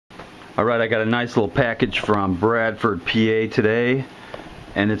Alright, I got a nice little package from Bradford, PA today,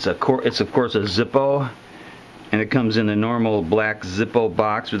 and it's of course a Zippo, and it comes in the normal black Zippo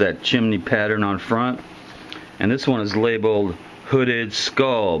box with that chimney pattern on front. And this one is labeled Hooded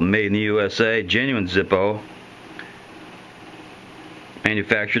Skull, made in the USA, genuine Zippo,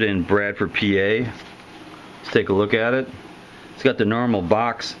 manufactured in Bradford, PA. Let's take a look at it. It's got the normal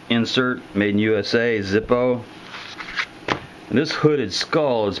box insert, made in USA, Zippo. And this hooded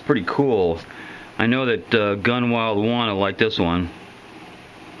skull is pretty cool. I know that Gunwild wanted like this one.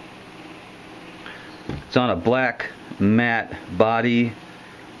 It's on a black matte body,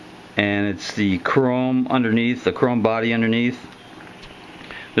 and it's the chrome underneath, the chrome body underneath.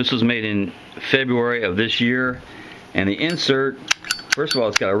 This was made in February of this year, and the insert, first of all,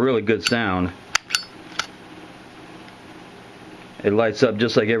 it's got a really good sound. It lights up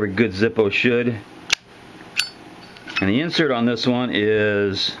just like every good Zippo should. And the insert on this one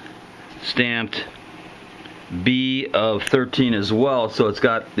is stamped B of 13 as well, so it's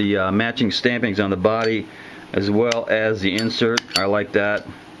got the matching stampings on the body as well as the insert. I like that.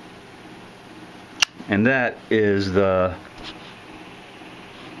 And that is the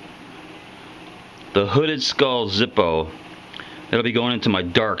Hooded Skull Zippo. It'll be going into my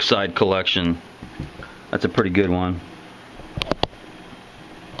dark side collection. That's a pretty good one.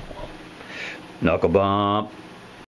 Knuckle bump.